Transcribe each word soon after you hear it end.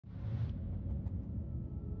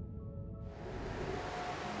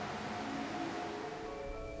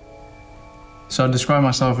So I describe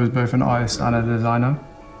myself as both an artist and a designer.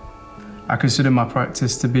 I consider my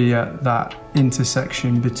practice to be at that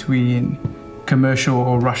intersection between commercial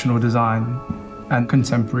or rational design and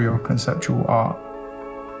contemporary or conceptual art.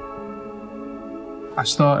 I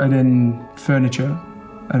started in furniture,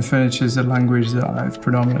 and furniture is the language that I've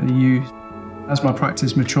predominantly used. As my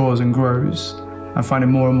practice matures and grows, I'm finding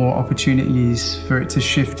more and more opportunities for it to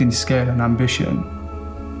shift in scale and ambition.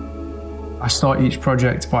 I start each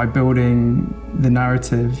project by building the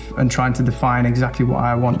narrative and trying to define exactly what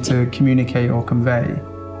I want to communicate or convey.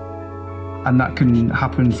 And that can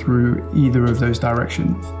happen through either of those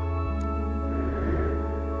directions.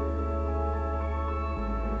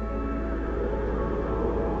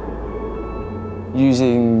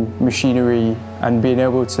 Using machinery and being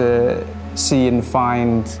able to see and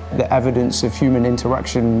find the evidence of human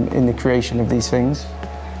interaction in the creation of these things,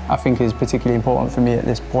 I think is particularly important for me at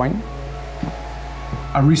this point.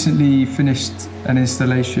 I recently finished an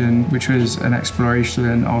installation which was an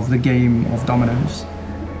exploration of the game of dominoes.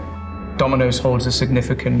 Dominoes holds a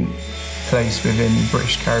significant place within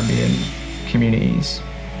British Caribbean communities.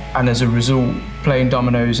 And as a result, playing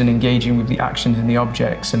dominoes and engaging with the actions and the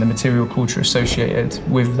objects and the material culture associated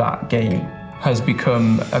with that game has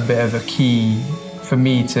become a bit of a key for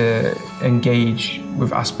me to engage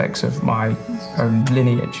with aspects of my own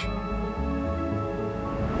lineage.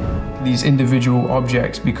 These individual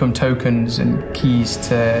objects become tokens and keys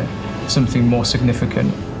to something more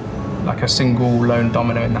significant. Like a single lone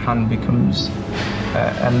domino in the hand becomes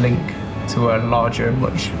a link to a larger,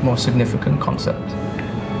 much more significant concept.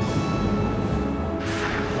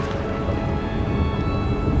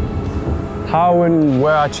 How and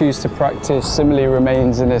where I choose to practice similarly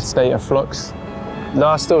remains in a state of flux. Though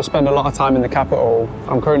I still spend a lot of time in the capital,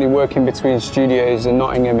 I'm currently working between studios in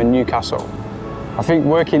Nottingham and Newcastle. I think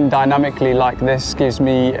working dynamically like this gives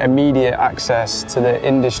me immediate access to the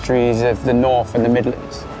industries of the North and the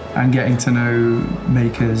Midlands. And getting to know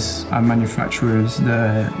makers and manufacturers,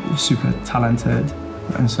 they're super talented,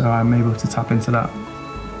 and so I'm able to tap into that.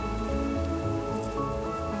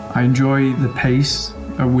 I enjoy the pace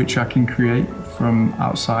at which I can create from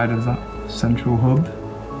outside of that central hub.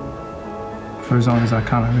 For as long as I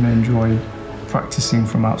can, I'm going to enjoy practicing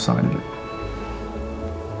from outside of it.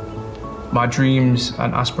 My dreams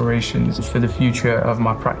and aspirations for the future of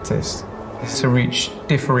my practice is to reach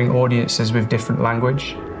differing audiences with different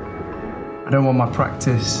language. I don't want my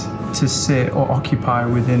practice to sit or occupy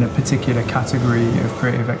within a particular category of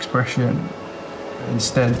creative expression,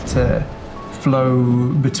 instead to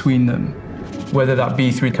flow between them, whether that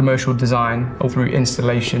be through commercial design or through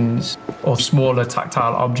installations or smaller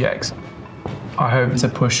tactile objects. I hope to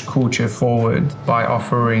push culture forward by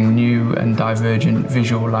offering new and divergent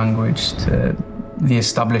visual language to the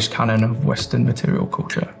established canon of Western material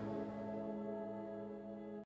culture.